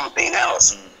develop something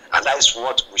else, and that is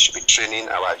what we should be training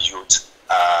our youth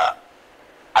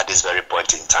at this very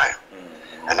point in time.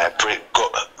 And I pray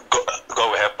God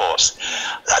will help us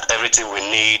that everything we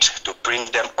need to bring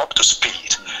them up to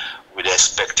speed with the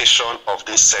expectation of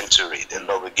this century, the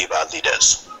Lord will give our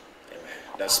leaders.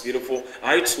 That's beautiful.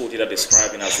 I told you that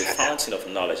describing as a fountain of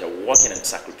knowledge, a walking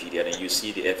encyclopedia, and you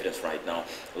see the evidence right now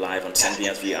live on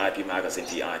Senbian's VIP Magazine,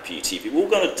 VIP TV. We're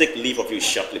going to take leave of you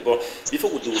shortly, but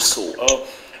before we do so,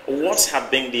 what have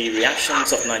been the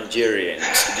reactions of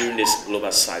Nigerians during this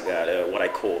global saga, what I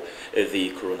call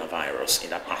the coronavirus, in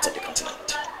that part of the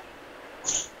continent?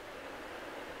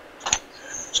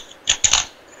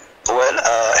 Well,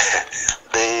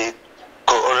 the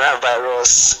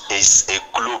coronavirus is a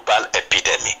global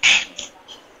epidemic.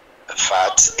 In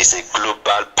fact, it's a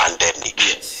global pandemic.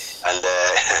 Yes. And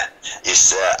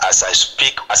it's as I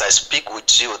speak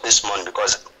with you this morning,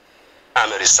 because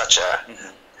I'm a researcher.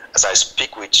 As I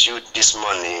speak with you this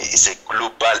morning, it's a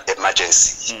global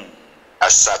emergency.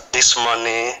 As at this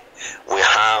morning, we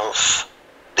have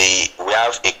a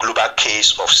global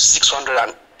case of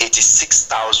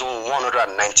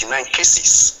 686,199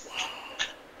 cases.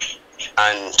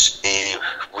 And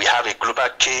we have a global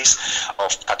case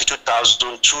of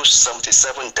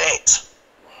 32,277 deaths.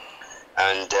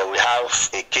 And we have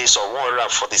a case of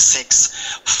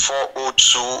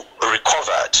 146,402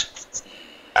 recovered.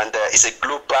 And it's a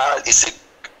global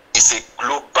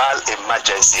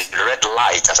emergency, red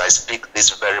light as I speak this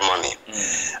very morning.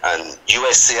 And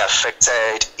USA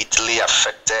affected, Italy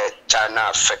affected, China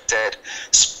affected,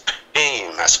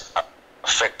 Spain has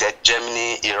affected,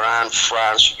 Germany, Iran,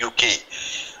 France, UK,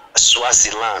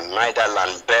 Swaziland,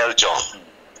 Netherlands, Belgium.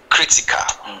 Critical.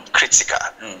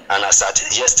 And as at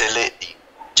yesterday,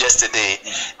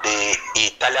 the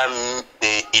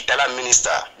Italian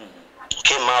minister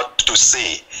came out to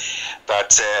say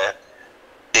that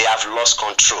they have lost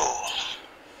control,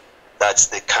 that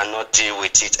they cannot deal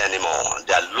with it anymore.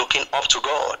 They are looking up to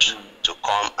God to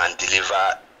come and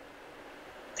deliver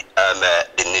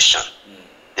the nation.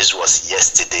 This was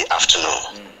yesterday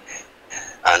afternoon.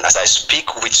 And as I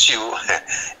speak with you,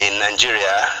 in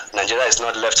Nigeria is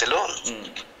not left alone.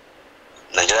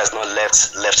 Nigeria is not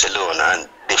left alone. And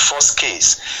the first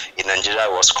case in Nigeria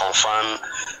was confirmed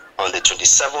on the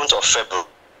 27th of February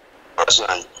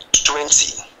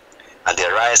 2020, and the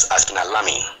rise has been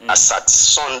alarming. As at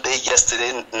Sunday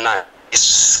yesterday night,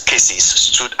 its cases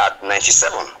stood at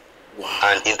 97. Wow.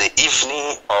 And in the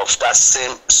evening of that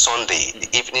same Sunday,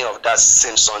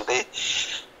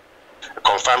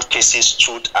 confirmed cases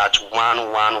stood at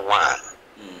 111.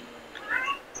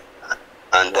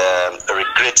 And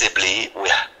regrettably,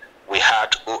 we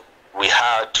had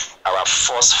our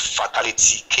first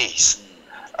fatality case.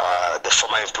 The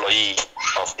former employee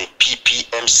of the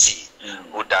PPMC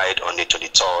who died on the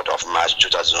 23rd of March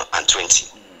 2020.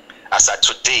 As at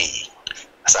today,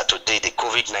 the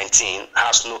COVID-19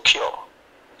 has no cure.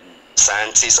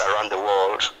 Scientists around the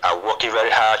world are working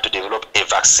very hard to develop a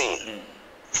vaccine,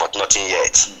 but nothing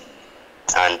yet.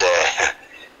 And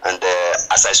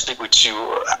as I speak with you,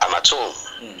 I'm at home.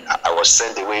 I was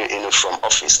sent away from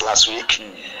office last week.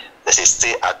 There's a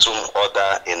stay-at-home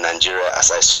order in Nigeria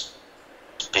as I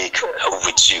speak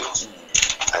with you.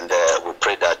 And we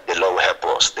pray that the Lord will help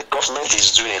us. The government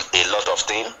is doing a lot of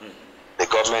things. The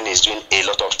government is doing a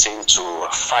lot of things to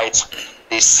fight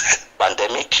this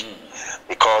pandemic,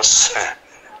 because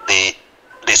the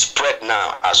spread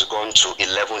now has gone to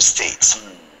 11 states.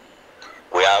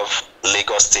 We have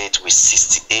Lagos State with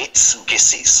 68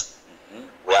 cases.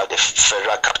 We have the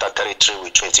Federal Capital Territory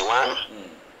with 21,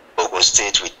 Ogun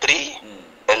State with 3,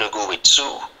 Enugu with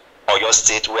 2, Oyo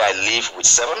State where I live with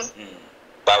 7,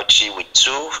 Bauchi with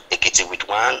 2, Ekiti with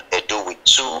 1, Edo with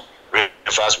 2,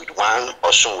 Rivers with 1,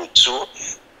 Osun with 2,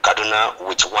 Kaduna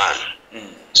with 1.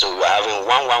 So we are having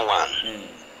 111.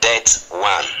 Death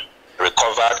 1.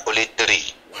 Recovered only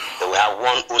 3. So we have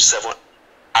 107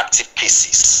 active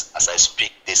cases as I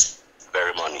speak this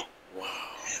very morning.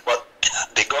 But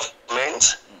the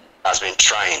government has been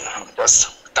trying. Just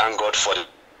thank God for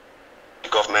the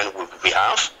government we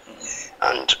have.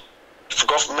 And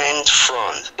government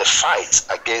front, the fight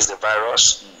against the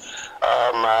virus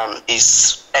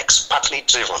is expertly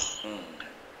driven.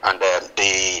 And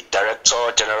the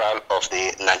Director General of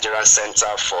the Nigerian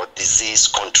Center for Disease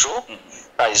Control,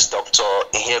 that is Dr.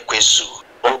 Ihekwesu.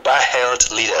 Global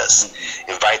health leaders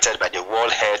invited by the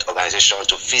World Health Organization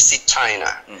to visit China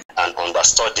and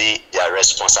understudy their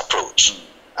response approach.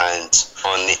 And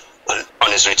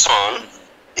on his return,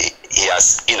 he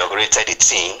has inaugurated the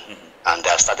team and they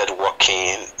have started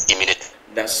working immediately.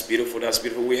 That's beautiful. That's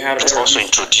beautiful. We have also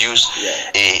introduced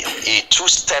a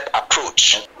two-step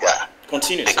approach.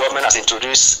 Continue. The government has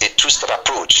introduced a two-step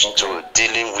approach to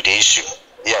dealing with the issue.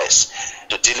 Yes,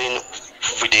 to dealing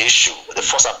with the issue. The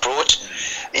first approach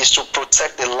is to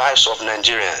protect the lives of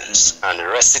Nigerians and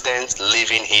residents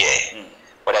living here,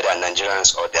 whether they are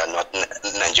Nigerians or they are not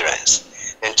Nigerians.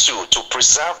 And 2, to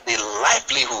preserve the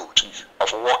livelihood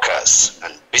of workers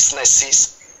and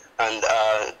businesses and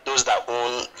those that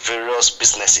own various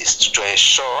businesses to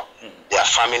ensure their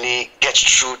family gets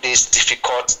through this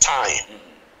difficult time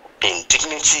in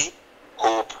dignity,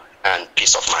 hope, and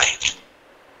peace of mind.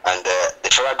 And the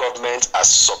federal government has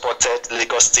supported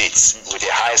Lagos State with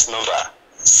the highest number,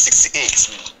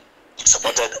 68.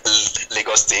 Supported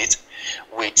Lagos State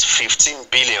with 15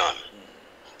 billion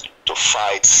to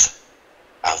fight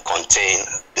and contain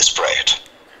the spread.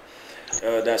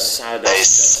 That's sad.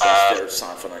 That's very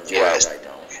sad for Nigeria right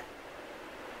now.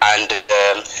 And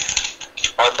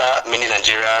other many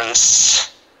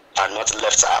Nigerians are not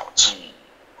left out.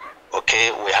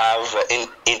 Okay, we have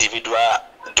individual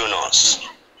donors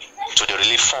to the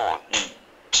relief fund.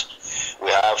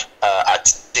 We have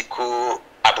Atiku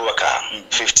Abubakar,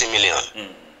 50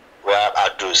 million. We have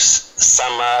Adus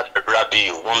Samad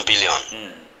Rabiu, 1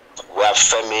 billion. We have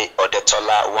Femi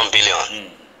Odetola, 1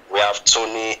 billion. We have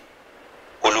Thony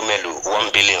Olumelu,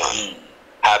 1 billion.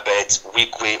 Herbert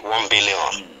Wikwe, 1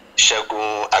 billion.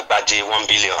 Shegun Agbaje, 1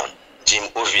 billion. Jim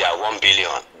Ovia, 1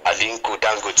 billion. Alinko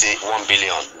Dangote, 1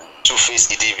 billion. Two-Face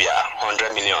Idibia,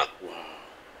 100 million.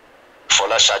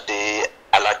 Folashade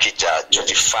Alakija,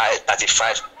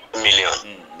 35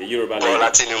 million. The Yoruba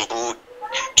Latinumbu,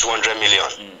 200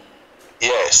 million.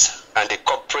 Yes, and the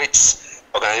corporate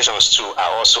organizations too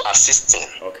are also assisting.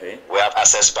 We have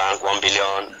Access Bank, 1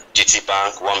 billion, GT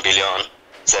Bank, 1 billion,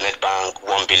 Zenith Bank,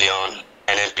 1 billion,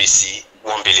 NNPC,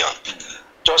 1 billion.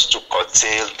 Just to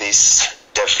curtail this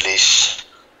devilish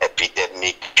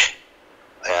epidemic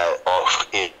of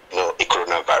a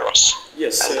coronavirus.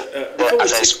 Yes.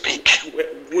 As I speak,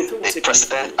 the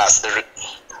president has...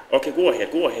 Okay, go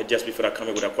ahead. Just before I come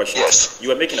in with a question. Yes.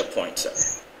 You are making a point, sir.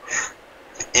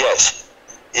 Yes.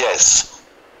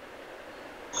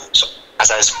 So,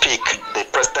 as I speak, the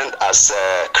president has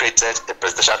created a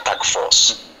presidential task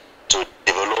force to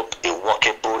develop a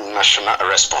workable national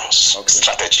response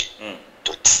strategy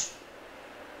to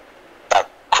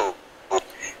tackle.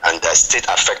 And the state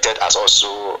affected has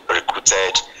also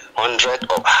recruited hundreds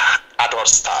of adult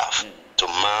staff to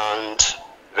man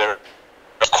various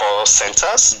call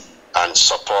centers and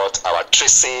support our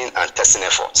tracing and testing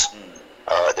efforts.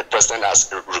 The president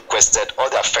has requested all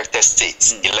the affected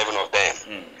states, 11 of them,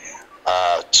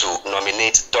 to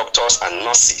nominate doctors and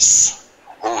nurses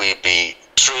who will be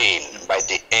trained by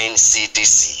the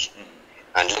NCDC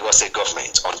and Lagos State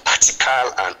government on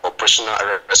tactical and operational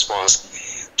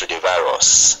response to the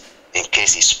virus in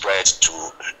case it spreads to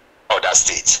other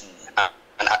states.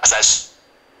 And as I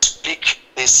speak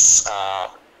this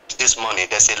morning,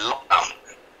 there's a lockdown.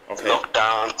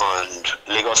 Lockdown on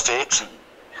Lagos State,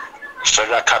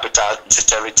 Federal Capital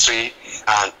Territory,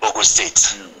 and Ogun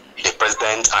State. The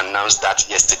president announced that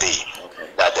yesterday,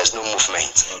 that there's no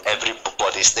movement.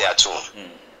 Everybody stay at home.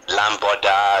 Land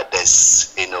border,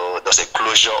 there's a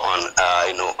closure on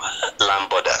land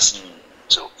borders.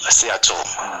 So stay at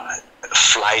home.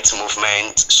 Flight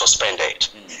movement suspended,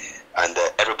 and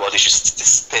everybody should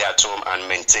stay at home and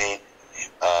maintain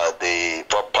the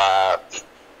proper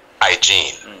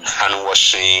hygiene, hand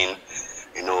washing,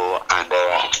 and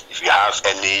if you have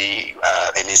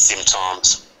any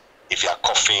symptoms, if you are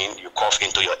coughing, you cough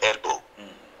into your elbow.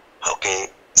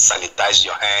 Sanitize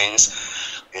your hands,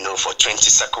 for 20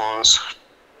 seconds.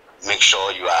 Make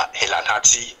sure you are hale and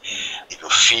hearty. If you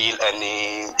feel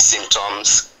any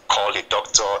symptoms, call the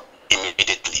doctor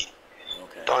immediately.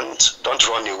 Okay. Don't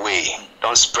run away.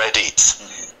 Don't spread it,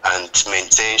 and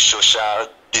maintain social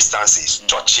distances.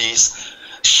 Churches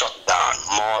shut down,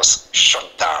 malls shut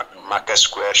down, market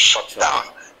square shut down,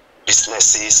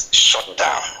 businesses shut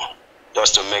down,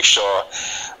 just to make sure,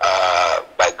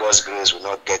 by God's grace, we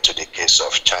not get to the case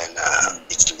of China,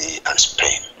 Italy, and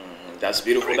Spain. That's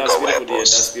beautiful. That's beautiful, dear.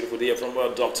 That's beautiful, dear. From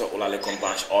Dr.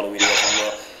 Olalekan all the way there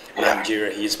from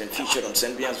Nigeria. He's been featured on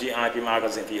Senbian's VIP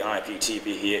magazine, VIP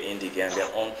TV here in the Gambia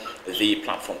on the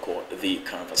platform called The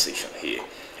Conversation here.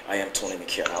 I am Thony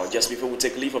Mikel. Now, just before we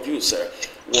take leave of you, sir,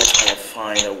 what are your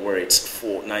final words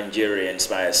for Nigerians,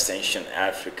 by extension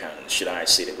Africans, should I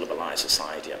say the globalized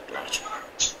society at large?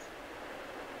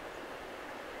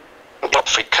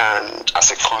 African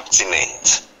as a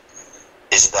continent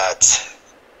is that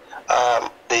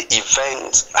the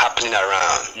events happening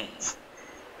around,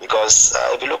 because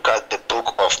if you look at the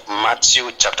book of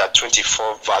Matthew chapter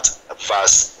 24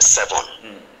 verse 7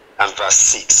 and verse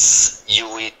 6, you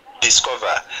will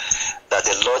discover that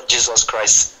the Lord Jesus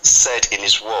Christ said in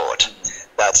his word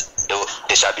that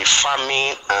there shall be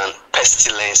famine and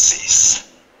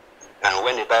pestilences. And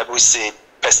when the Bible says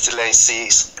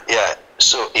pestilences,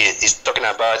 so it's talking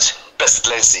about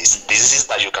pestilences, diseases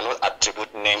that you cannot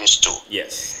attribute names to.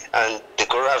 Yes. And the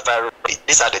coronavirus,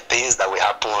 these are the things that will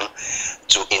happen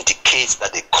to indicate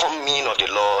that the coming of the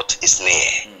Lord is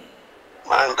near.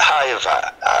 And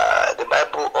however, the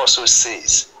Bible also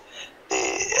says,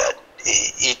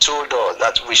 he told us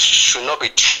that we should not be...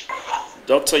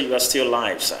 Doctor, you are still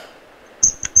live, sir.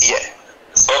 Yeah.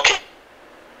 Okay.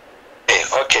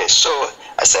 Okay, so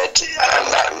I said,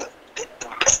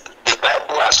 the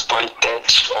Bible has pointed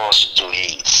us to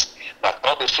it, that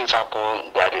all these things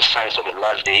happen, they are the signs of the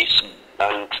last days,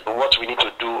 and what we need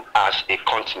to do as a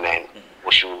continent,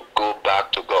 we should go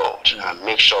back to God and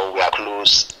make sure we are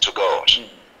close to God.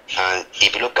 And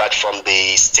if you look at from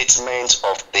the statement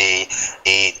of the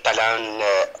Italian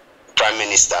Prime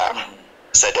Minister,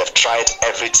 said they've tried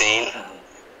everything,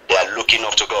 they are looking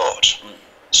up to God.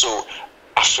 So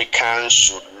Africans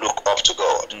should look up to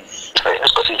God.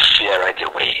 Let's go in fear right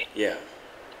away. Yeah.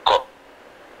 God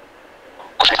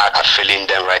are feeling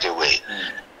them right away.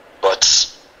 But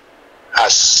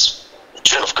as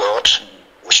children of God,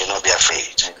 we should not be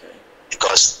afraid. Okay.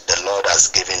 Because the Lord has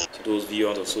given. To those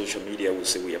viewers on social media, we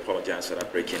say we apologize for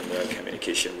that breaking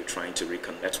communication. We're trying to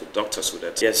reconnect with doctors with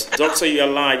that. Yes, Doctor, you are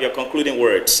live. Your concluding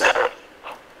words.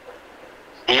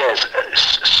 Yes,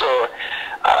 so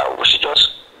we should just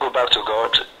go back to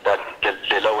God, that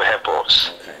the Lord will help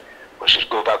us. Okay. We should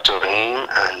go back to Him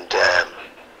and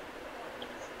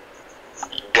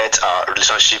get our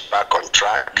relationship back on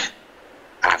track.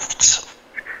 And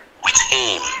with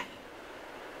Him,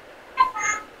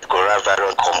 the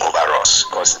coronavirus come over us.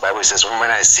 Because the Bible says, when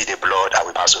I see the blood, I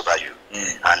will pass over you.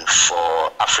 And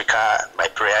for Africa, my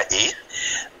prayer is,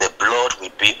 the blood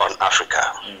will be on Africa.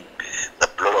 The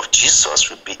blood of Jesus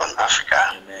will be on Africa.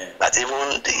 Amen. That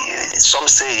even some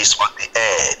say it's on the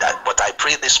air. But I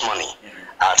pray this morning,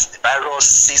 as the virus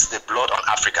sees the blood on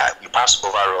Africa, you pass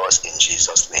over us in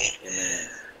Jesus' name. Amen.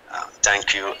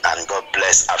 Thank you, and God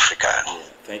bless Africa.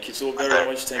 Thank you so very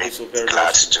much. Thank you so very glad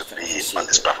much. to be on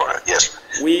this platform. Yes.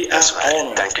 We are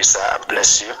honored. Thank you, sir.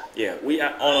 Bless you. Yeah, we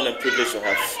are honored and privileged to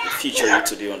have featured you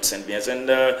today on Senbians, and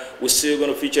we're still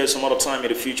going to feature some other time in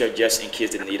the future, just in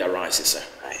case the need arises, sir.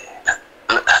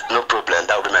 No problem.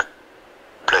 That would be my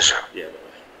pleasure. Yeah.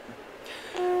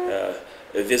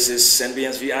 This is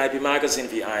Senbian's VIP magazine,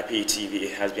 VIP TV.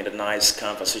 It has been a nice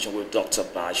conversation with Dr.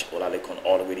 Olalekan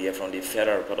all the way here from the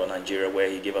Federal Republic of Nigeria, where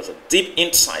he gave us a deep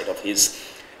insight of his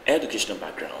educational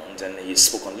background, and he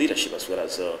spoke on leadership as well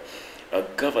as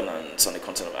governance on the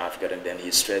continent of Africa, and then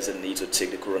he stressed the need to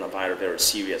take the coronavirus very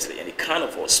seriously and the kind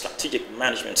of strategic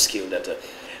management skill that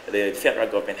the federal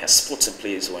government has put in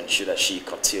place to ensure that she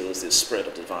curtails the spread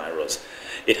of the virus.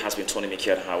 It has been Thony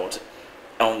Mikel Howard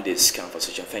on this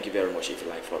conversation. Thank you very much. If you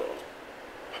like, follow up.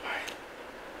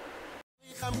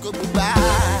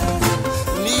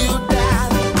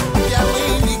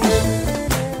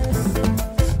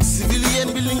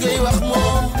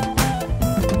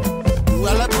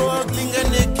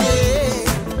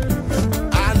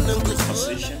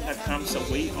 Conversation that comes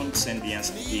away on Senbian's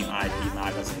VIP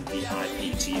magazine,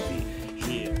 VIP TV.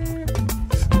 Here.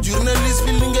 Journalist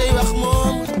bi li ngay wax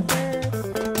moom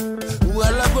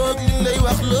wala boog li lay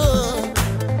wax loo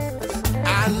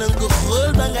ànd nga xool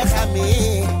ba nga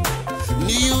xamee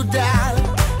ni yu daal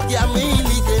jàmm yi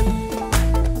li gën